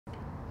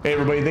Hey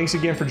everybody, thanks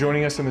again for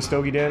joining us in the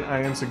Stogie Den.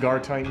 I am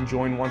Cigar Titan,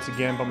 joined once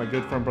again by my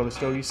good friend Brotha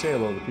Stogie. Say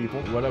hello to people.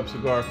 What up,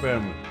 Cigar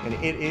family? And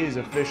it is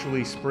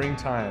officially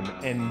springtime,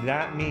 and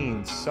that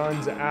means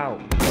sun's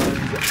out,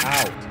 sun's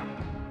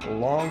out.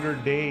 Longer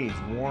days,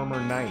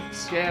 warmer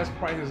nights. Gas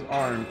prices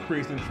are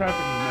increasing, traffic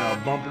is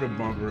now bumper to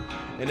bumper,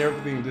 and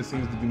everything just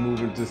seems to be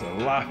moving just a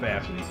lot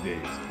faster these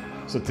days.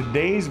 So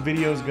today's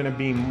video is going to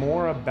be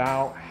more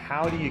about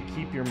how do you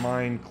keep your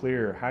mind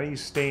clear? How do you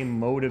stay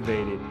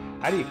motivated?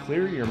 How do you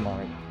clear your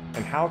mind?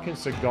 And how can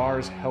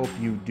cigars help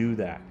you do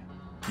that?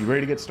 You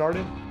ready to get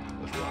started?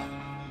 Let's rock.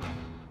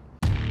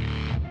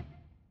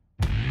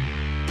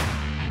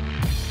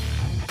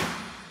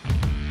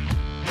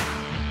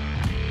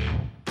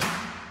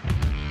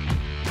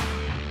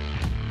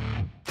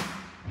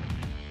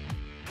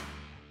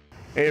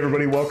 Hey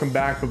everybody, welcome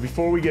back. But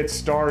before we get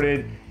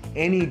started,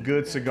 any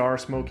good cigar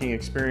smoking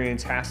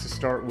experience has to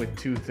start with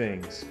two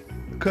things.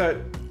 A cut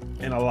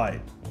and a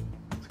light.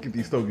 Let's get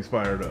these stogies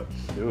fired up.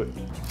 Do it.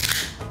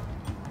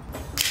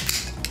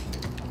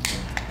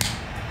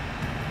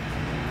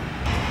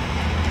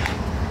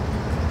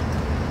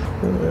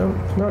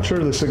 I'm not sure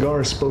the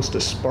cigar is supposed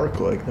to spark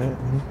like that.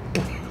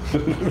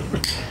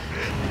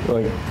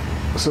 Like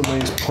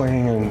somebody's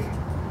playing an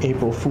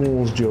April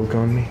Fool's joke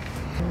on me.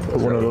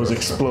 Put one of those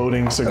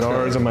exploding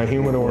cigars in my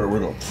humidor. We're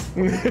going.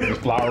 There's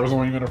flowers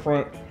on you in the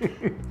front.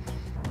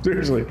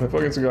 Seriously, my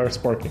fucking cigar is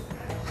sparking.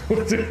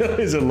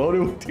 Is it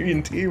loaded with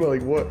TNT?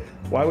 Like what?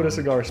 Why would a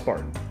cigar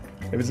spark?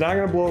 If it's not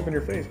gonna blow up in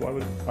your face, why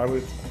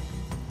would?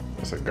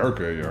 It's a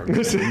Gurkha, yo.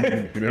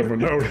 You never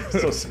know.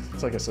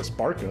 It's like a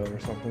Sasparka or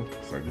something.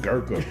 It's like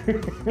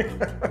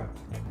Gurkha.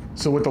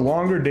 So with the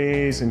longer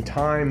days and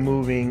time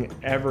moving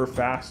ever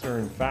faster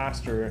and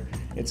faster,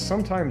 it's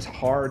sometimes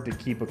hard to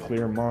keep a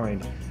clear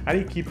mind. How do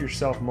you keep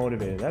yourself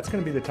motivated? That's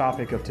going to be the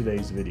topic of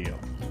today's video.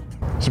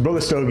 So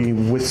Brotha Stogie,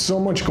 with so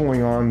much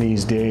going on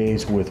these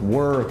days with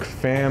work,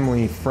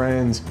 family,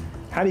 friends,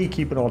 how do you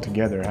keep it all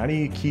together? How do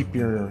you keep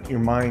your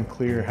mind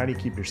clear? How do you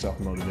keep yourself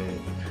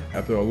motivated?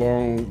 After a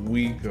long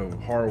week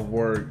of hard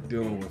work,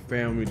 dealing with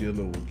family,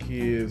 dealing with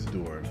kids,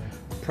 doing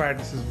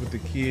practices with the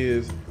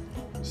kids,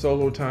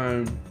 solo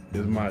time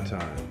is my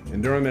time.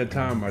 And during that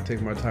time, I take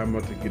my time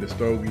out to get a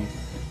stogie,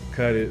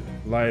 cut it,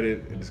 light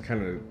it, and just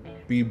kind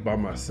of be by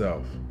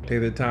myself.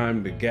 Take the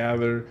time to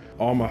gather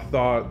all my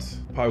thoughts,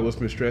 probably what's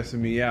been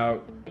stressing me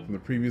out from the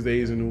previous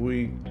days in the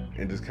week,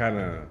 and just kind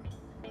of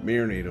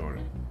marinate on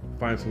it.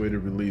 Find some way to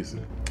release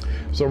it.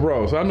 So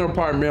bro, I know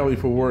primarily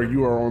for work,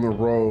 you are on the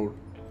road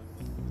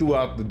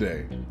throughout the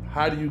day.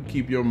 How do you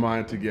keep your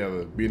mind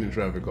together being in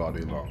traffic all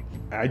day long?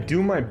 I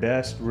do my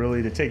best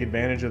really to take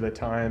advantage of the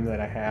time that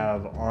I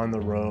have on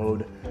the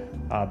road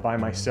by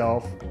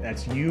myself.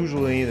 That's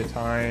usually the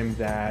time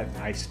that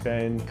I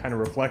spend kind of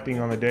reflecting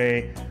on the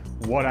day,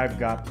 what I've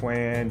got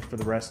planned for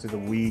the rest of the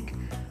week.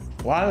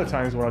 A lot of the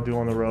times what I'll do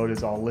on the road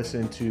is I'll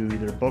listen to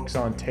either books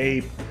on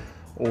tape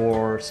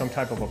or some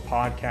type of a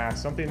podcast,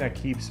 something that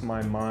keeps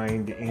my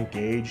mind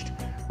engaged.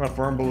 I'm a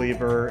firm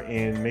believer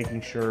in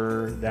making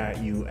sure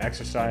that you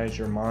exercise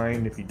your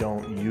mind. If you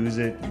don't use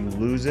it, you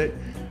lose it.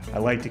 I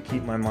like to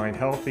keep my mind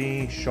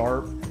healthy,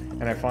 sharp,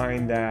 and I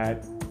find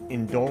that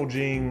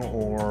indulging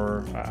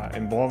or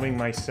involving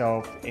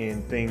myself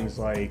in things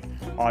like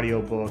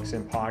audiobooks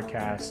and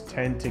podcasts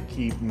tend to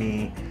keep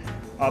me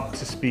up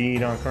to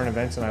speed on current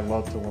events, and I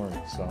love to learn.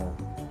 So.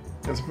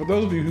 And so for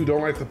those of you who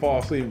don't like to fall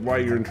asleep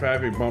while you're in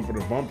traffic bumper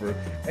to bumper,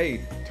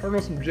 hey, turn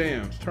on some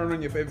jams, turn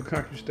on your favorite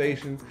country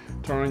station,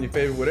 turn on your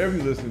favorite whatever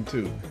you listen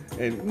to.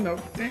 And, you know,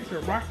 thanks for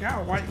rock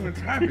out while you're in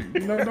traffic.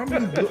 You know,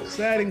 don't be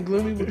sad and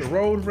gloomy with the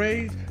road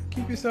rage.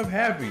 Keep yourself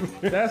happy.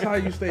 That's how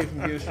you stay from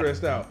getting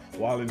stressed out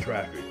while in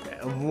traffic.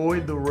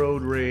 Avoid the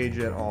road rage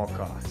at all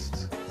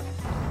costs.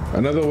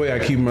 Another way I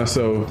keep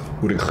myself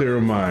with a clearer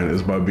mind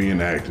is by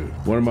being active.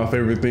 One of my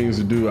favorite things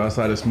to do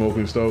outside of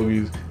smoking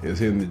stogies is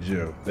hitting the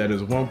gym. That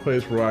is one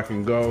place where I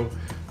can go.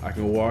 I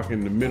can walk in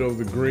the middle of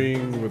the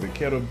green where the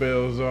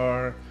kettlebells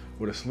are,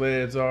 where the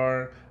sleds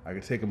are. I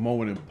can take a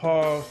moment and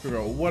pause, figure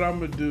out what I'm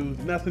gonna do.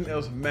 Nothing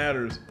else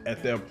matters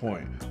at that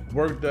point.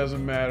 Work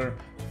doesn't matter,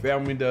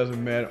 family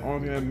doesn't matter.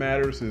 Only thing that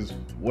matters is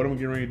what I'm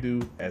getting ready to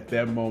do at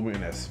that moment,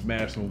 and that's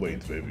smash some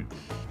weights, baby.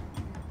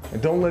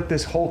 And don't let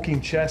this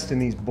hulking chest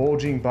and these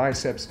bulging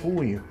biceps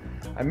fool you.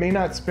 I may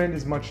not spend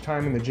as much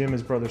time in the gym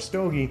as Brotha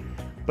Stogie,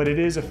 but it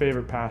is a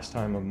favorite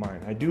pastime of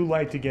mine. I do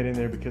like to get in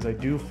there because I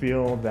do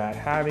feel that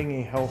having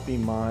a healthy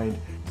mind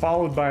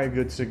followed by a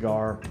good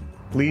cigar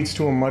leads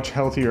to a much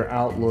healthier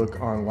outlook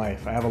on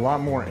life. I have a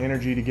lot more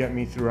energy to get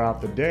me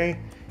throughout the day,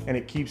 and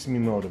it keeps me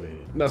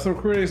motivated. Now some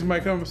critics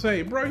might come and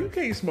say, bro, you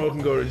can't smoke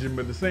and go to the gym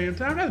at the same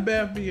time. That's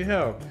bad for your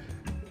health.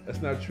 That's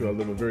not true. I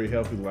live a very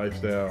healthy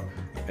lifestyle,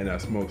 and I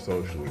smoke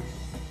socially.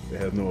 It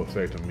has no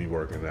effect on me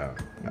working out.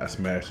 I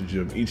smash the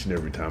gym each and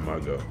every time I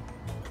go.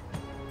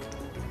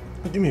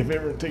 Do me a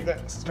favor and take that.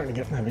 It's starting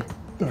to get heavy.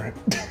 All right.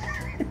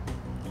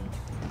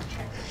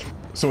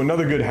 So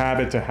another good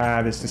habit to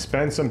have is to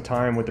spend some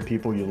time with the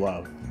people you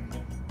love,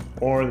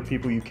 or the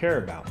people you care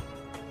about,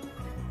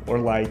 or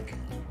like,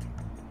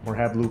 or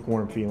have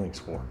lukewarm feelings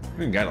for.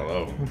 You gotta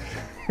love them.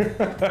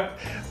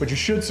 But you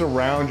should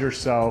surround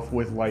yourself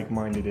with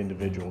like-minded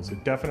individuals.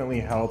 It definitely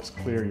helps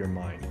clear your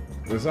mind.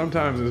 And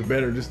sometimes it's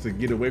better just to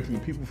get away from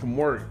the people from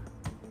work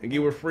and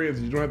get with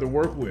friends you don't have to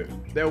work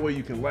with. That way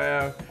you can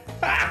laugh.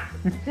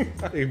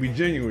 It can be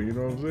genuine, you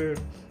know what I'm saying?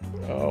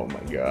 Oh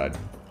my God.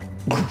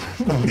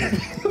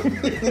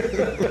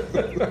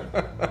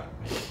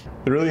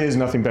 There really is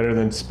nothing better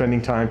than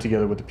spending time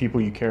together with the people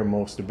you care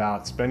most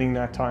about. Spending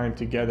that time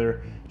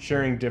together,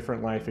 sharing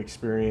different life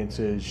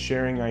experiences,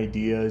 sharing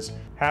ideas,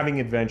 having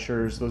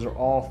adventures. Those are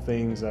all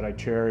things that I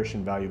cherish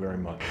and value very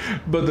much.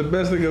 But the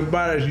best thing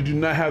about it is you do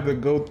not have to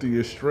go through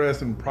your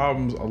stress and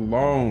problems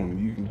alone.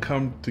 You can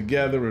come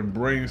together and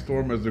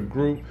brainstorm as a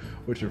group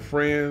with your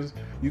friends.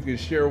 You can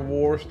share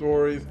war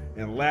stories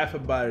and laugh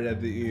about it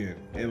at the end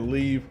and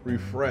leave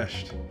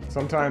refreshed.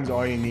 Sometimes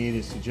all you need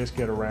is to just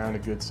get around a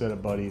good set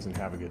of buddies and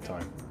have a good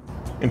time.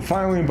 And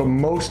finally, but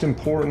most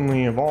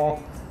importantly of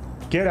all,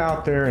 get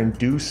out there and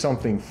do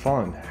something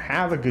fun.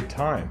 Have a good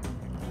time.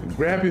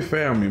 Grab your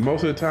family.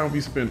 Most of the time we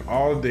spend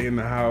all day in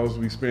the house.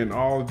 We spend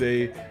all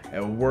day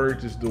at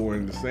work just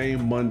doing the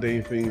same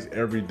mundane things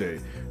every day.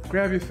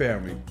 Grab your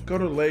family. Go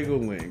to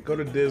Legoland. Go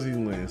to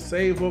Disneyland.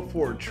 Save up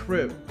for a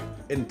trip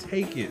and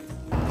take it.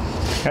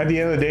 At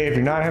the end of the day, if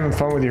you're not having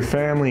fun with your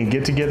family,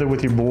 get together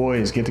with your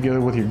boys, get together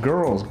with your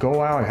girls,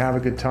 go out and have a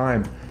good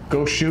time.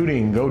 Go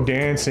shooting, go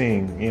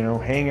dancing, you know,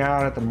 hang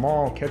out at the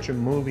mall, catch a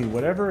movie,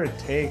 whatever it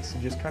takes to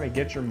just kind of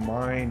get your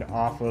mind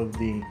off of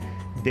the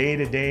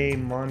day-to-day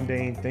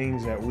mundane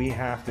things that we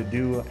have to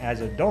do as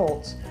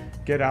adults.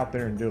 Get out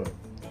there and do it.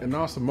 And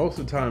also, most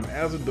of the time,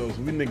 as adults,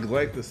 we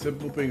neglect the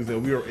simple things that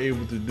we are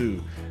able to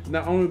do.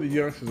 Not only the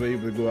youngsters are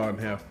able to go out and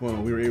have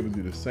fun, we are able to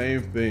do the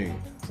same thing.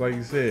 It's like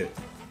you said,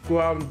 go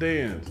out and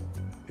dance.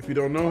 If you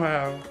don't know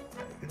how,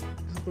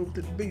 just move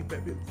to the beat,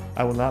 baby.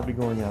 I will not be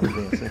going out and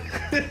dancing.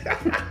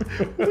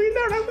 We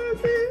know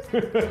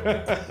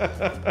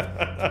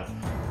that.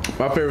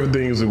 My favorite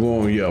thing is to go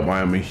on Yelp.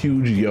 I am a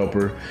huge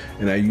Yelper,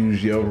 and I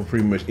use Yelp for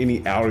pretty much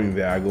any outing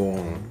that I go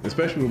on,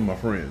 especially with my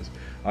friends.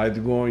 I like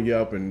to go on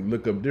Yelp and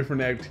look up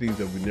different activities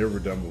that we've never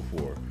done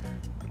before.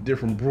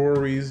 Different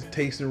breweries,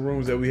 tasting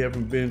rooms that we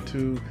haven't been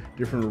to,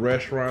 different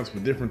restaurants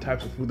with different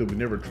types of food that we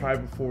never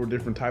tried before,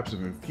 different types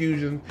of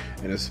infusions,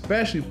 and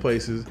especially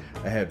places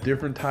that have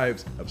different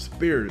types of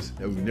spirits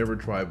that we've never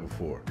tried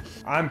before.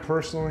 I'm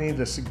personally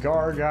the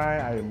cigar guy.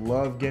 I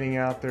love getting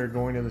out there,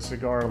 going to the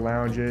cigar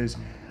lounges.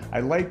 I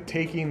like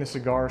taking the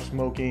cigar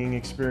smoking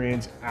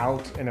experience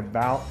out and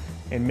about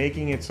and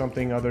making it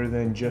something other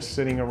than just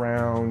sitting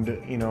around,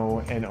 you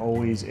know, and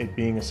always it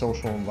being a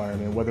social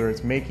environment, whether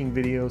it's making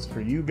videos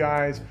for you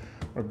guys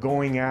or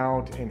going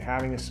out and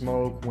having a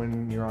smoke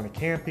when you're on a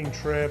camping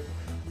trip,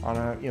 on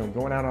a, you know,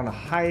 going out on a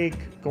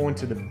hike, going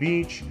to the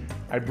beach.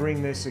 I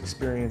bring this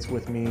experience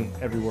with me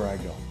everywhere I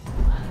go.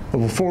 But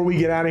before we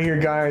get out of here,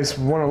 guys,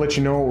 we want to let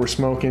you know what we're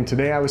smoking.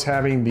 Today I was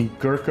having the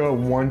Gurkha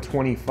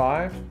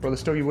 125. Brother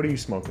Stogie, what are you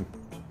smoking?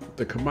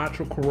 The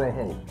Camacho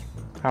Corojo.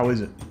 How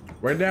is it?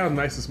 Right now,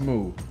 nice and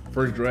smooth.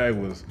 First drag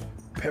was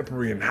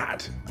peppery and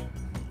hot,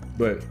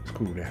 but it's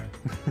cool now.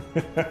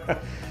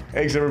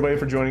 Thanks everybody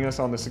for joining us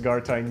on the Cigar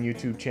Titan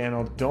YouTube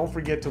channel. Don't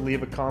forget to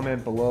leave a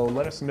comment below.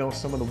 Let us know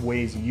some of the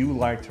ways you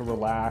like to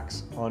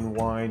relax,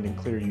 unwind, and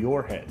clear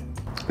your head.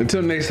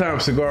 Until next time,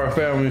 Cigar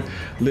family,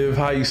 live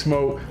how you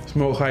smoke,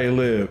 smoke how you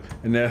live,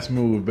 and that's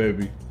smooth,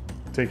 baby.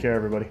 Take care,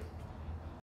 everybody.